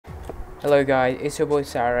Hello guys, it's your boy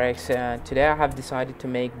Sarex. Today I have decided to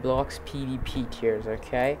make blocks PvP tiers,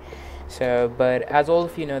 okay? But as all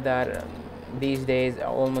of you know that these days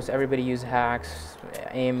almost everybody use hacks,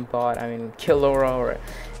 aimbot, Killora or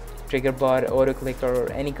trigger bot, auto clicker,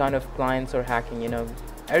 or any kind of clients or hacking,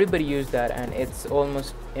 everybody use that, and it's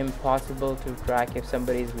almost impossible to track if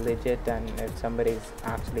somebody is legit and if somebody is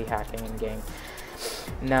actually hacking in game.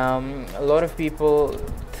 Now a lot of people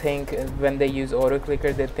think when they use auto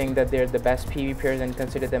clicker, they think that they're the best PvPers and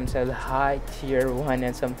consider themselves high tier 1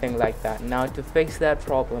 and something like that. Now to fix that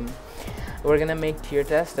problem, we're gonna make tier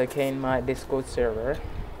tests, okay, in my Discord server,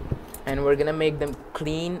 and we're gonna make them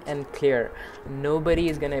clean and clear. Nobody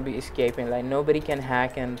is gonna be escaping, like nobody can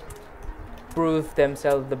hack and prove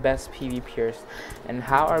themselves the best PvPers. And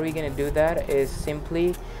how are we gonna do that is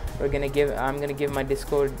simply I'm gonna give my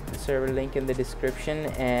Discord server link in the description,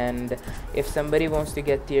 and if somebody wants to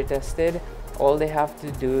get tier tested, all they have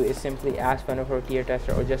to do is simply ask one of our tier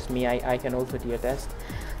tester, or just me. I can also tier test.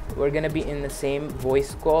 We're gonna be in the same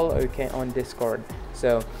voice call, okay, on Discord.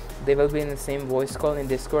 So they will be in the same voice call in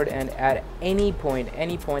Discord, and at any point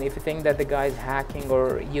if you think that the guy is hacking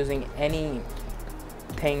or using any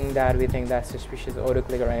thing that we think that's suspicious, auto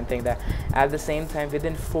click or anything, that at the same time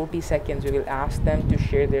within 40 seconds we will ask them to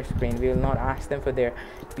share their screen. We will not ask them for their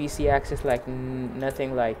PC access, like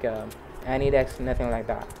nothing like AnyDex, nothing like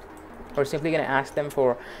that. We're simply gonna ask them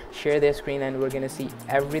for share their screen, and we're gonna see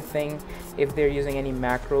everything. If they're using any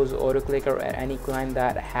macros, auto clicker, or any client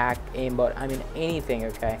that hack, aimbot, anything,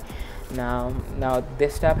 okay. Now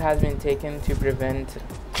this step has been taken to prevent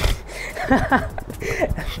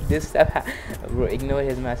this step ignore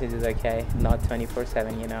his messages, okay, not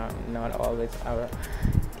 24/7, not always our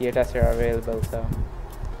tier tests are available. So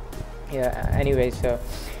yeah, anyway, so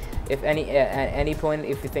if at any point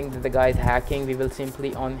if you think that the guy is hacking, we will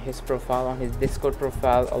simply on his profile, on his Discord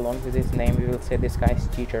profile, along with his name, we will say this guy is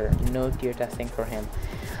cheater, no tier testing for him.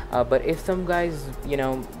 But if some guys,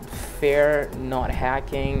 fair, not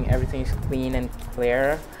hacking, everything is clean and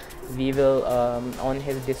clear, we will on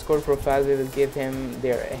his Discord profile we will give him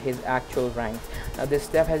his actual rank. Now this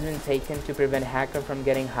step has been taken to prevent hacker from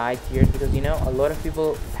getting high tiers, because a lot of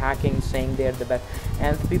people hacking saying they're the best,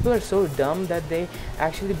 and people are so dumb that they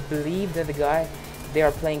actually believe that they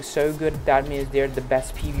are playing so good, that means they're the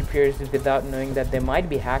best PvPers, without knowing that they might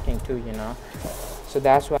be hacking too, So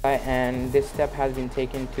that's why, and this step has been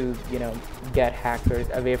taken to get hackers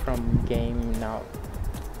away from game. Now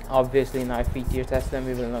obviously now if we tier test them,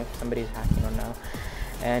 we will know if somebody is hacking or no,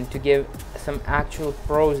 and to give some actual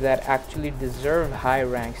pros that actually deserve high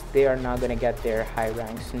ranks, they are not going to get their high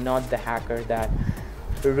ranks, not the hacker that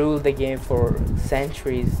ruled the game for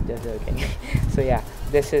centuries. Just joking. So yeah,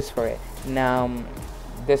 this is for it. Now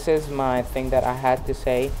this is my thing that I had to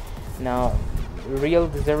say. Now real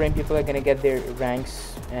deserving people are going to get their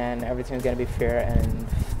ranks, and everything's going to be fair and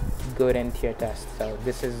good in tier test. So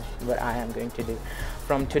this is what I am going to do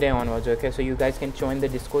from today onwards, okay. So you guys can join the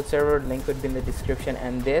Discord server, link would be in the description.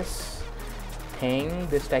 And this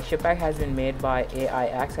texture pack has been made by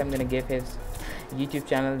AIX. I'm gonna give his YouTube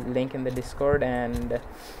channel link in the Discord, and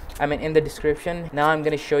in the description. Now I'm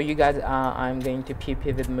gonna show you guys. I'm going to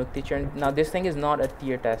PvP with Mukti. Now this thing is not a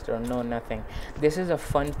tier test or nothing. This is a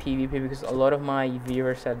fun PvP, because a lot of my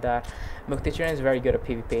viewers said that Mukti is very good at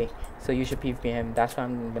PvP, so you should PvP him. That's why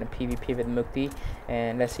I'm gonna PvP with Mukti,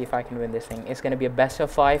 and let's see if I can win this thing. It's gonna be a best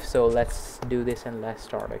of 5, so let's do this and let's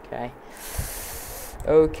start, okay.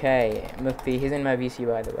 Okay, Mukti, he's in my VC,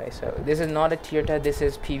 by the way. So this is not a tier test, this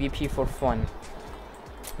is PvP for fun,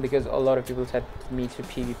 because a lot of people said me to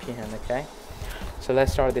PvP him, okay. So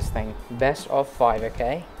let's start this thing, best of 5,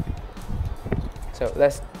 okay. So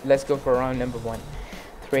let's go for round number 1.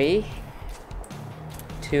 3,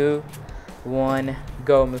 2, 1,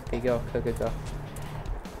 go. Mukti, go.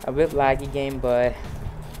 A bit laggy game, but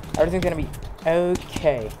everything's gonna be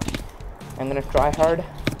okay. I'm gonna try hard,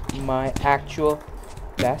 my actual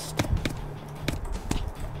best.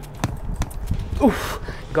 Oof,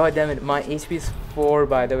 god damn it, my HP is 4,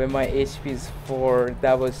 by the way. My HP is 4.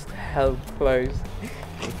 That was hell close.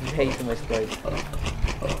 It's way too much close.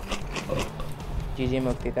 GG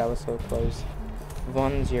Mukti, that was so close.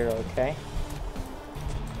 1-0, okay.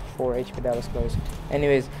 4 HP, that was close.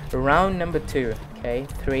 Anyways, round number 2, okay.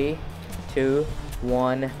 3, 2,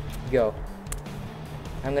 1, go.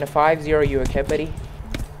 I'm gonna 5-0 you, okay, buddy?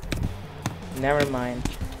 Never mind.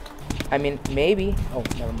 Maybe. Oh,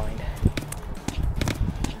 never mind.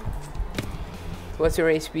 What's your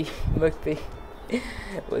HP, Mukti?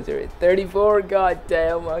 What's your 34? God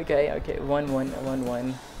damn. Okay.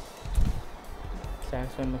 1-1.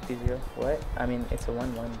 Samsung Mukti 0. What? It's a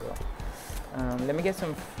 1-1, bro. Let me get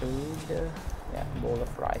some food. Yeah, bowl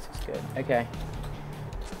of rice is good.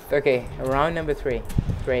 Okay, round number 3.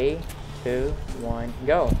 3, 2, 1,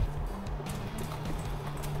 go.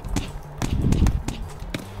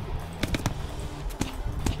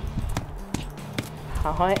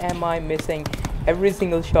 How am I missing every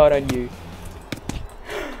single shot on you?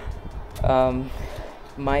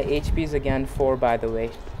 My HP is again 4, by the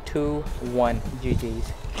way. 2, 1,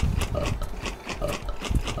 GG's.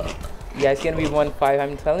 Yeah, it's gonna be 1-5.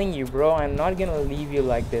 I'm telling you, bro, I'm not gonna leave you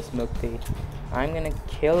like this, Mukti. I'm gonna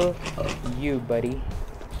kill you, buddy.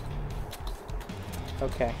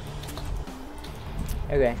 Okay,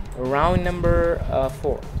 round number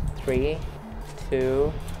 4. 3,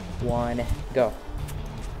 2, 1, go.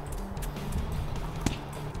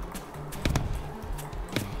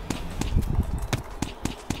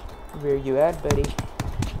 Where you at, buddy?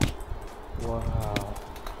 Wow.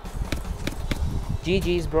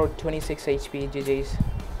 GG's, bro. 26 HP. GG's.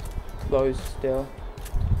 Close still.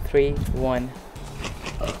 3, 1.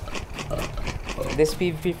 This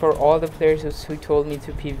PvP for all the players who told me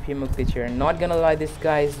to PvP Mukti. Not gonna lie, this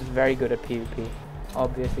guy is very good at PvP.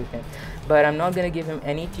 Obviously, but I'm not gonna give him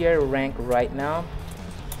any tier rank right now,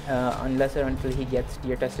 unless or until he gets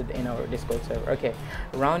tier tested in our Discord server. Okay,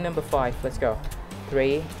 round number 5. Let's go.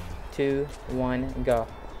 3, 2, 1, go.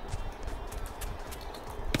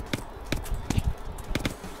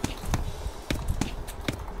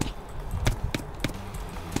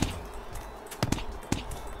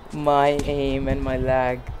 My aim and my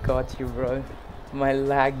lag got you, bro. My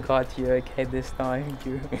lag got you. Okay, this time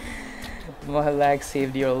you my lag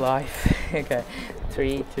saved your life. Okay,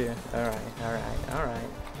 3, 2. Alright.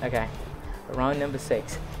 Okay, round number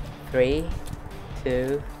 6. 3,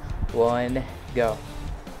 2, 1, go.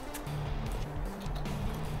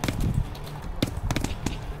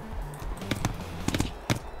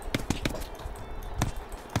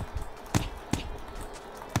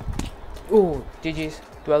 Oh, GG's.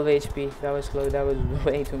 12 HP. That was slow. That was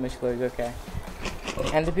way too much slow. Okay.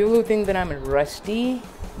 And the people who think that I'm rusty,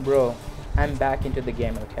 bro, I'm back into the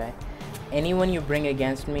game. Okay. Anyone you bring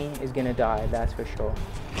against me is gonna die. That's for sure.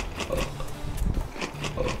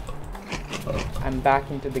 I'm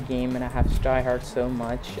back into the game and I have tryhard so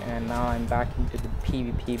much, and now I'm back into the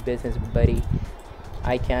PvP business, buddy.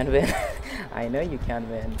 I can't win. I know you can't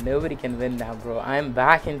win. Nobody can win now, bro. I'm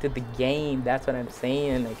back into the game. That's what I'm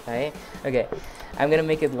saying. Okay, I'm gonna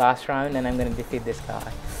make it last round and I'm gonna defeat this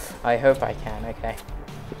guy. I hope I can. Okay,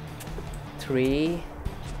 3,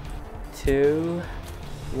 2,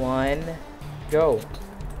 1, go.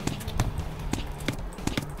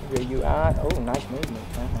 Where you at? Oh, nice movement.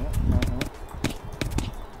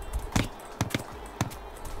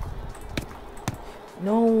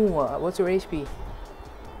 No, what's your HP?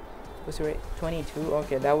 What's your 22?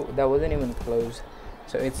 Okay, that wasn't even close.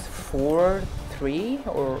 So it's 4-3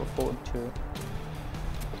 or 4-2?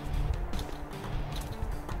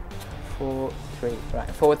 4-3, right?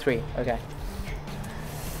 4-3. Okay.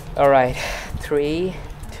 All right. 3,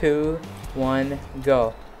 2, 1,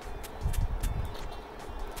 go.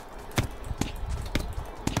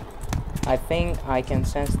 I think I can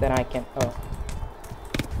sense that I can. Oh.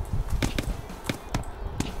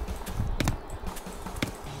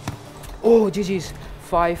 Oh, GG's.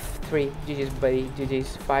 5-3. GG's, buddy.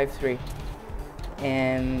 GG's. 5-3.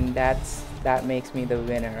 And that makes me the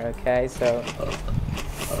winner. Okay, so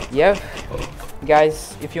yep,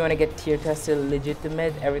 guys, if you want to get tier tested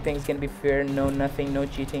legitimate, everything's gonna be fair. Nothing, no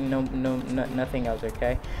cheating, nothing else.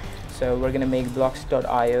 Okay, so we're gonna make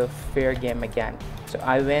blocks.io fair game again. So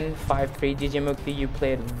I win 5-3. GG Mukti, you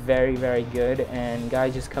played very good. And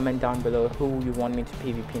guys, just comment down below who you want me to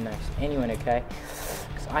PvP next. Anyone, okay?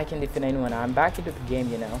 Because I can defeat anyone. I'm back into the game,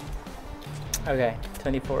 you know. Okay,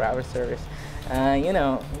 24-hour service. You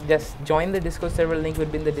know, just join the Discord server. Link would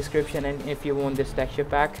be in the description. And if you want this texture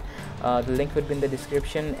pack, the link would be in the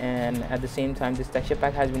description. And at the same time, this texture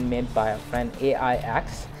pack has been made by a friend,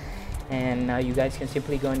 AIX. And now you guys can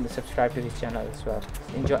simply go and subscribe to his channel as well.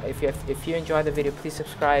 Enjoy. If you enjoy the video, please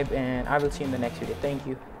subscribe, and I will see you in the next video. Thank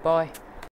you. Bye.